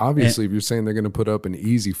best. Obviously, if you're saying they're going to put up an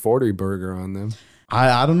easy 40 burger on them.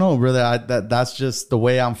 I don't know, brother. That's just the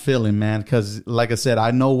way I'm feeling, man. Because like I said,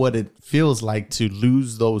 I know what it feels like to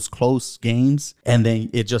lose those close games, and then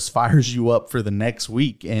it just fires you up for the next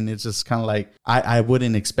week. And it's just kind of like I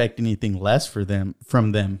wouldn't expect anything less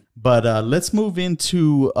from them. But let's move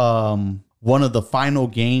into one of the final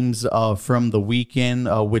games from the weekend,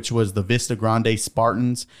 which was the Vista Grande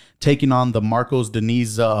Spartans taking on the Marcos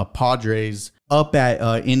Deniz Padres up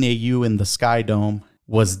at NAU in the Sky Dome.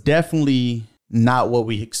 Was definitely not what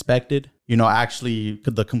we expected. Actually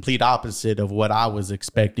the complete opposite of what I was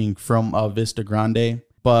expecting from Vista Grande.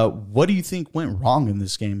 But what do you think went wrong in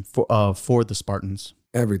this game for the Spartans?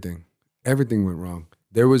 Everything went wrong.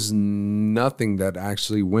 There was nothing that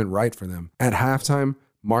actually went right for them. At halftime,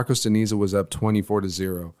 Marcos Deniza was up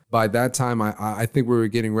 24-0. By that time, I think we were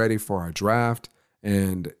getting ready for our draft,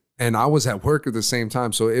 and I was at work at the same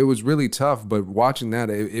time, so it was really tough. But watching that,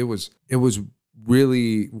 it was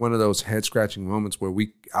really one of those head-scratching moments where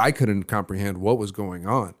I couldn't comprehend what was going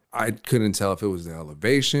on. I couldn't tell if it was the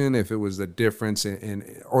elevation, if it was the difference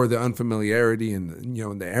or the unfamiliarity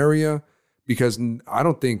in the area, because I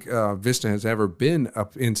don't think Vista has ever been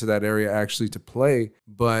up into that area actually to play,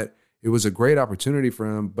 but it was a great opportunity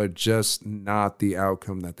for them, but just not the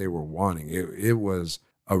outcome that they were wanting. It was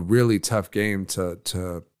a really tough game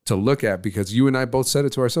to look at, because you and I both said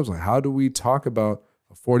it to ourselves, like, how do we talk about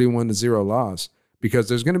a 41-0 loss? Because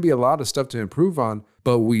there's going to be a lot of stuff to improve on,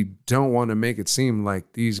 but we don't want to make it seem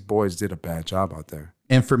like these boys did a bad job out there.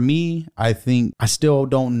 And for me, I think I still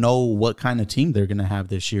don't know what kind of team they're going to have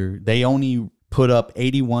this year. They only put up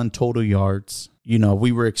 81 total yards.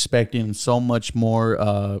 We were expecting so much more,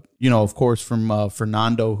 of course, from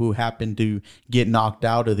Fernando, who happened to get knocked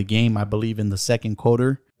out of the game, I believe, in the second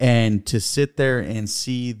quarter. And to sit there and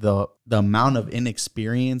see the amount of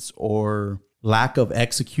inexperience or lack of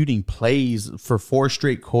executing plays for 4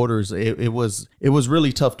 straight quarters, it was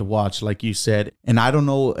really tough to watch, like you said. And I don't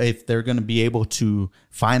know if they're going to be able to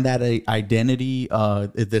find that identity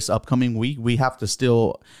this upcoming week. We have to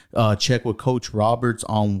still check with Coach Roberts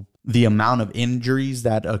on the amount of injuries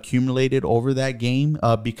that accumulated over that game,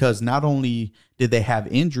 because not only did they have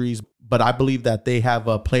injuries, but I believe that they have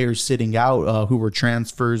players sitting out who were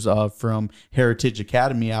transfers from Heritage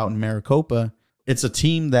Academy out in Maricopa. It's a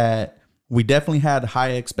team that we definitely had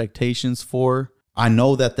high expectations for. I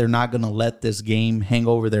know that they're not going to let this game hang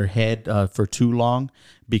over their head for too long,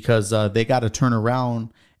 because they got to turn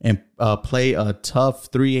around and play a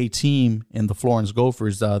tough 3A team in the Florence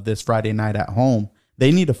Gophers this Friday night at home.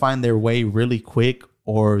 They need to find their way really quick,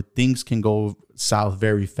 or things can go south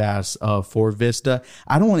very fast for Vista.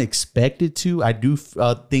 I don't expect it to. I do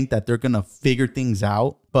think that they're going to figure things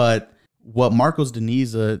out. But what Marcos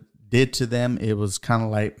Deniza did to them, it was kind of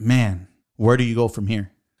like, man, where do you go from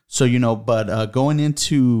here? So, but going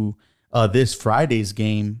into this Friday's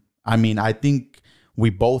game, I mean, I think we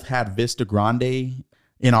both had Vista Grande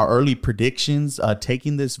in our early predictions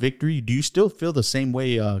taking this victory. Do you still feel the same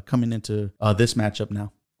way coming into this matchup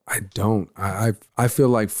now? I don't. I feel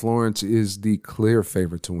like Florence is the clear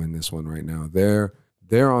favorite to win this one right now.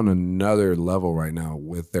 They're on another level right now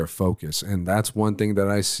with their focus, and that's one thing that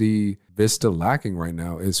I see Vista lacking right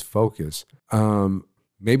now is focus.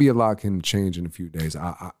 Maybe a lot can change in a few days.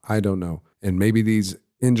 I don't know. And maybe these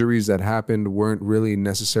injuries that happened weren't really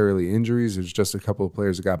necessarily injuries. It's just a couple of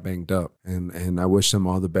players that got banged up. And I wish them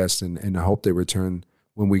all the best, and I hope they return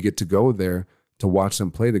when we get to go there to watch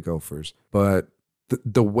them play the Gophers. But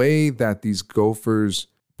the way that these Gophers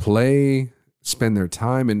play, spend their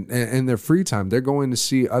time and their free time, they're going to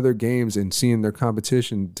see other games and seeing their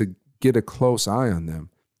competition to get a close eye on them.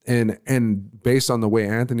 And based on the way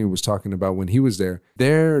Anthony was talking about when he was there,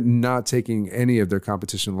 they're not taking any of their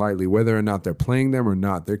competition lightly, whether or not they're playing them or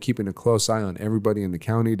not. They're keeping a close eye on everybody in the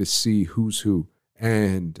county to see who's who.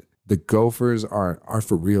 And the Gophers are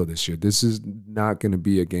for real this year. This is not going to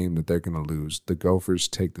be a game that they're going to lose. The Gophers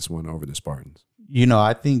take this one over the Spartans.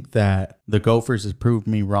 I think that the Gophers has proved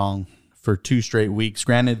me wrong for 2 straight weeks.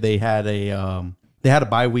 Granted, they had a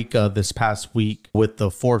bye week this past week with the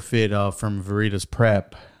forfeit from Veritas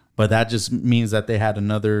Prep. But that just means that they had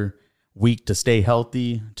another week to stay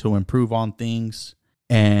healthy, to improve on things.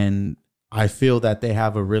 And I feel that they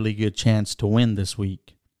have a really good chance to win this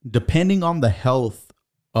week. Depending on the health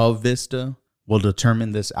of Vista will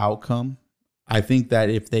determine this outcome. I think that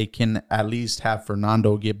if they can at least have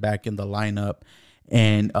Fernando get back in the lineup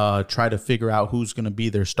and try to figure out who's going to be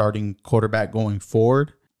their starting quarterback going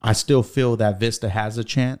forward, I still feel that Vista has a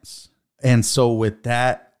chance. And so with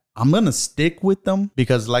that, I'm going to stick with them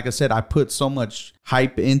because, like I said, I put so much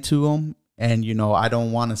hype into them. And, I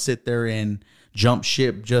don't want to sit there and jump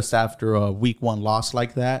ship just after a week 1 loss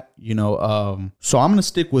like that, So I'm going to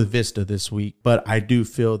stick with Vista this week. But I do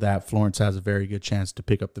feel that Florence has a very good chance to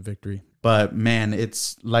pick up the victory. But, man,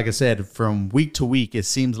 it's like I said, from week to week, it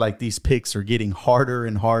seems like these picks are getting harder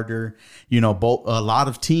and harder. A lot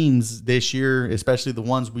of teams this year, especially the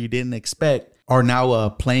ones we didn't expect, are now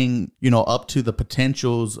playing, up to the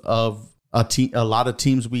potentials of a lot of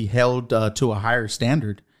teams we held to a higher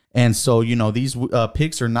standard. And so, these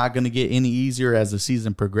picks are not going to get any easier as the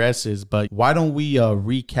season progresses. But why don't we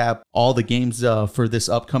recap all the games for this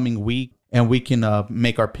upcoming week, and we can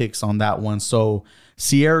make our picks on that one. So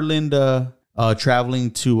Sierra Linda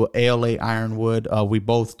traveling to ALA Ironwood. We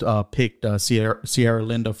both picked Sierra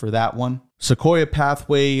Linda for that one. Sequoia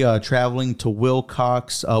Pathway traveling to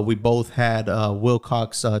Wilcox. We both had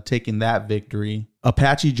Wilcox taking that victory.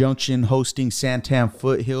 Apache Junction hosting Santan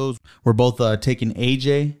Foothills. We're both taking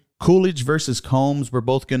AJ. Coolidge versus Combs. We're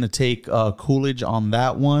both going to take Coolidge on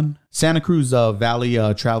that one. Santa Cruz Valley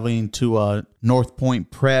traveling to North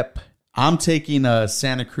Point Prep. I'm taking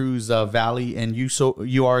Santa Cruz Valley, and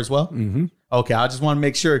you are as well? Mm-hmm. Okay, I just want to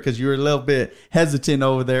make sure because you were a little bit hesitant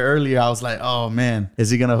over there earlier. I was like, oh, man, is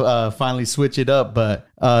he going to finally switch it up? But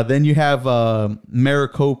then you have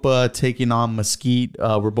Maricopa taking on Mesquite.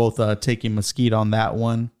 We're both taking Mesquite on that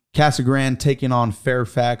one. Casa Grande taking on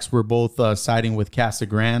Fairfax. We're both siding with Casa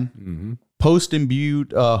Grande. Mm-hmm. Post and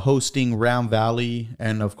Butte hosting Round Valley.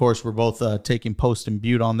 And, of course, we're both taking Post and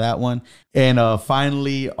Butte on that one. And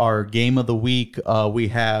finally, our game of the week, we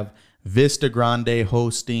have Vista Grande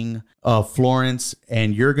hosting Florence.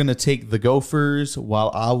 And you're going to take the Gophers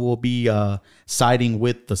while I will be siding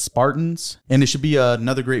with the Spartans. And it should be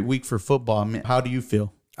another great week for football. I mean, how do you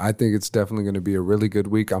feel? I think it's definitely going to be a really good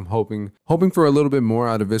week. I'm hoping for a little bit more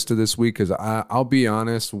out of Vista this week because I'll be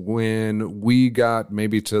honest, when we got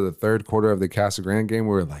maybe to the third quarter of the Casa Grande game,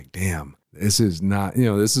 we were like, damn, this is not,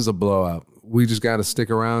 this is a blowout. We just got to stick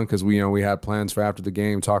around because we had plans for after the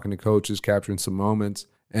game, talking to coaches, capturing some moments.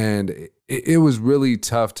 And it was really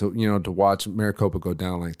tough to watch Maricopa go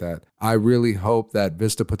down like that. I really hope that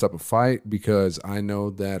Vista puts up a fight because I know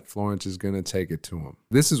that Florence is going to take it to them.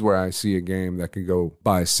 This is where I see a game that could go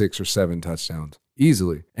by 6 or 7 touchdowns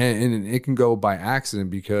easily. And it can go by accident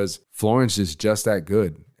because Florence is just that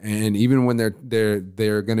good. And even when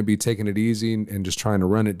they're going to be taking it easy and just trying to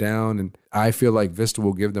run it down, and I feel like Vista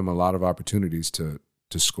will give them a lot of opportunities to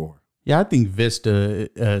score. Yeah, I think Vista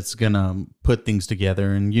is going to put things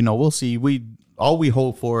together. And, we'll see. All we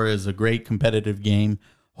hope for is a great competitive game.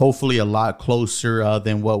 Hopefully a lot closer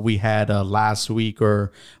than what we had last week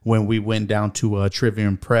or when we went down to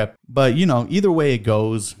Trivium Prep. But, either way it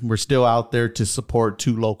goes, we're still out there to support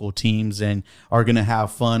 2 local teams and are going to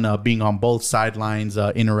have fun being on both sidelines,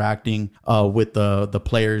 interacting with the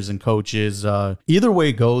players and coaches. Either way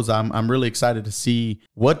it goes, I'm really excited to see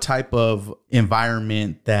what type of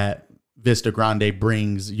environment that Vista Grande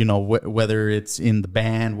brings, whether it's in the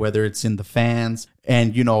band, whether it's in the fans,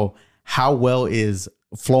 and, how well is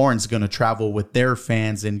Florence going to travel with their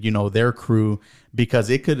fans and, their crew,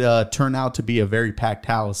 because it could turn out to be a very packed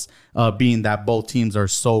house, being that both teams are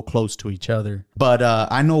so close to each other. But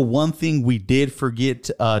I know one thing we did forget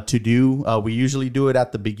to do. We usually do it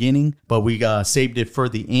at the beginning, but we saved it for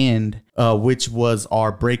the end, which was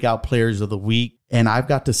our breakout players of the week. And I've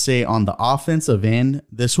got to say, on the offensive end,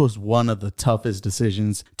 this was one of the toughest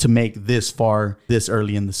decisions to make this far, this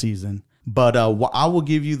early in the season. But I will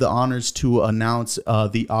give you the honors to announce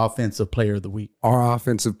the offensive player of the week. Our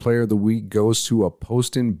offensive player of the week goes to a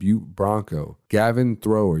Poston Butte Bronco. Gavin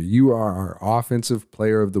Thrower, you are our offensive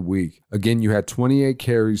player of the week. Again, you had 28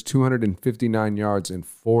 carries, 259 yards, and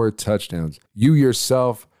 4 touchdowns. You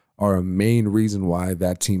yourself are a main reason why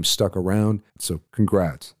that team stuck around. So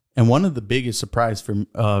congrats. And one of the biggest surprise for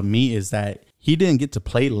me is that he didn't get to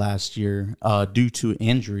play last year due to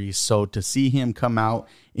injuries. So to see him come out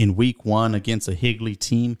in week 1 against a Higley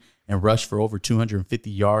team and rush for over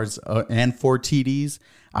 250 yards and 4 TDs,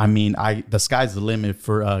 I mean, the sky's the limit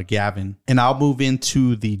for Gavin. And I'll move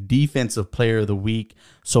into the defensive player of the week.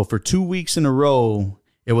 So for 2 weeks in a row,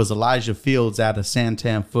 it was Elijah Fields out of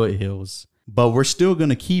Santan Foothills. but we're still going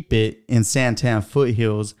to keep it in Santan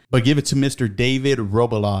Foothills, but give it to Mr. David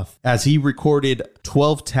Robeloff, as he recorded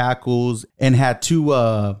 12 tackles and had two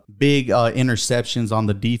big interceptions on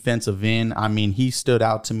the defensive end. I mean, he stood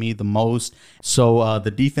out to me the most. So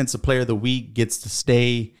the Defensive Player of the Week gets to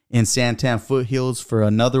stay in Santan Foothills for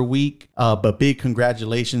another week. But big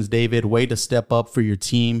congratulations, David. Way to step up for your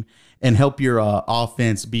team and help your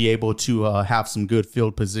offense be able to have some good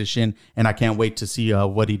field position. And I can't wait to see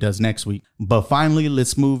what he does next week. But finally,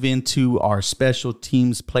 let's move into our Special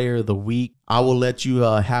Teams Player of the Week. I will let you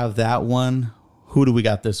have that one. Who do we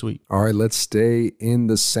got this week? All right, let's stay in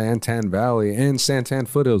the Santan Valley and Santan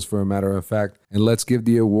Foothills, for a matter of fact. And let's give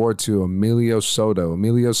the award to Emilio Soto.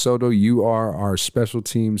 Emilio Soto, you are our Special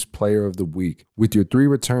Teams Player of the Week. With your 3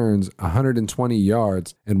 returns, 120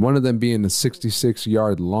 yards, and one of them being a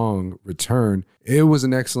 66-yard long return, it was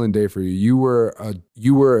an excellent day for you.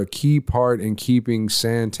 You were a key part in keeping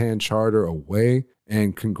Santan Charter away.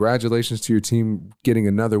 And congratulations to your team getting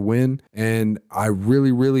another win. And I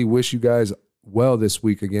really, really wish you guys well this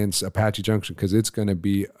week against Apache Junction, because it's going to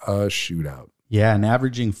be a shootout. Yeah, and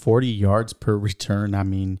averaging 40 yards per return. I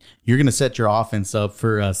mean, you're going to set your offense up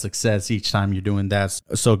for success each time you're doing that.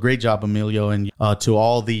 So great job, Emilio. And to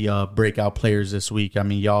all the breakout players this week, I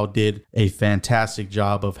mean, y'all did a fantastic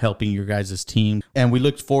job of helping your guys' team. And we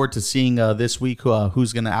look forward to seeing this week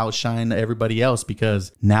who's going to outshine everybody else,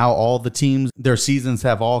 because now all the teams, their seasons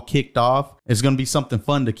have all kicked off. It's going to be something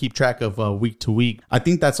fun to keep track of week to week. I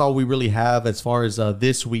think that's all we really have as far as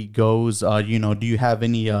this week goes. Do you have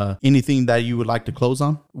anything that you would like to close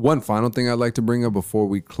on? One final thing I'd like to bring up before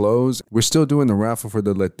we close. We're still doing the raffle for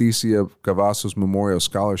the Leticia Cavazos Memorial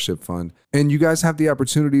Scholarship Fund. And you guys have the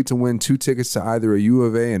opportunity to win 2 tickets to either a U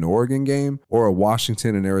of A and Oregon game or a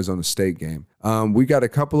Washington and Arizona State game. We got a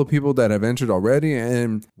couple of people that have entered already,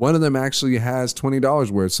 and one of them actually has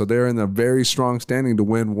 $20 worth. So they're in a very strong standing to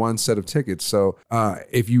win one set of tickets. So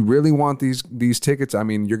if you really want these tickets, I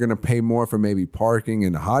mean, you're going to pay more for maybe parking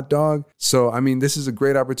and a hot dog. So, I mean, this is a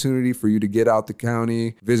great opportunity for you to get out the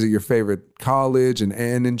county, visit your favorite college, and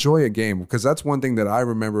enjoy a game. Because that's one thing that I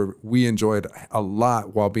remember we enjoyed a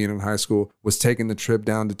lot while being in high school, was taking the trip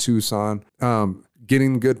down to Tucson,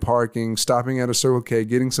 getting good parking, stopping at a Circle K,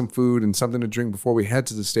 getting some food and something to drink before we head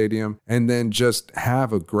to the stadium, and then just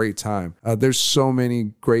have a great time. There's so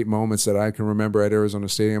many great moments that I can remember at Arizona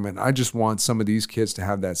Stadium, and I just want some of these kids to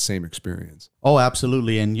have that same experience. Oh,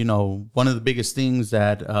 absolutely. And, one of the biggest things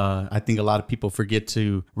that I think a lot of people forget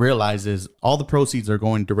to realize is all the proceeds are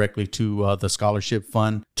going directly to the scholarship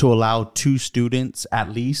fund to allow 2 students,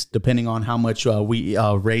 at least, depending on how much we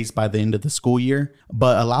raise by the end of the school year,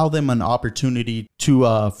 but allow them an opportunity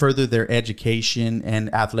to further their education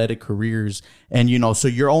and athletic careers. And, so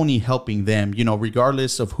you're only helping them,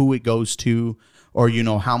 regardless of who it goes to, or,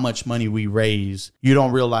 how much money we raise. You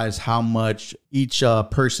don't realize how much each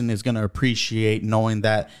person is going to appreciate knowing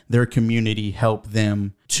that their community helped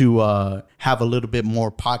them to have a little bit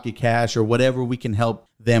more pocket cash or whatever we can help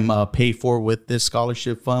them pay for with this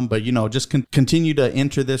scholarship fund. But, just continue to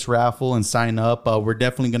enter this raffle and sign up. We're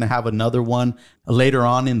definitely going to have another one later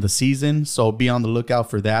on in the season, so be on the lookout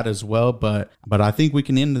for that as well. But I think we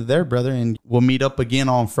can end it there, brother, and we'll meet up again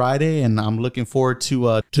on Friday. And I'm looking forward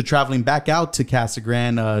to traveling back out to Casa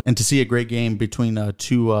Grande and to see a great game between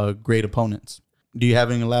 2 great opponents. Do you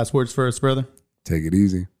have any last words for us, brother? Take it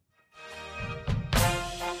easy.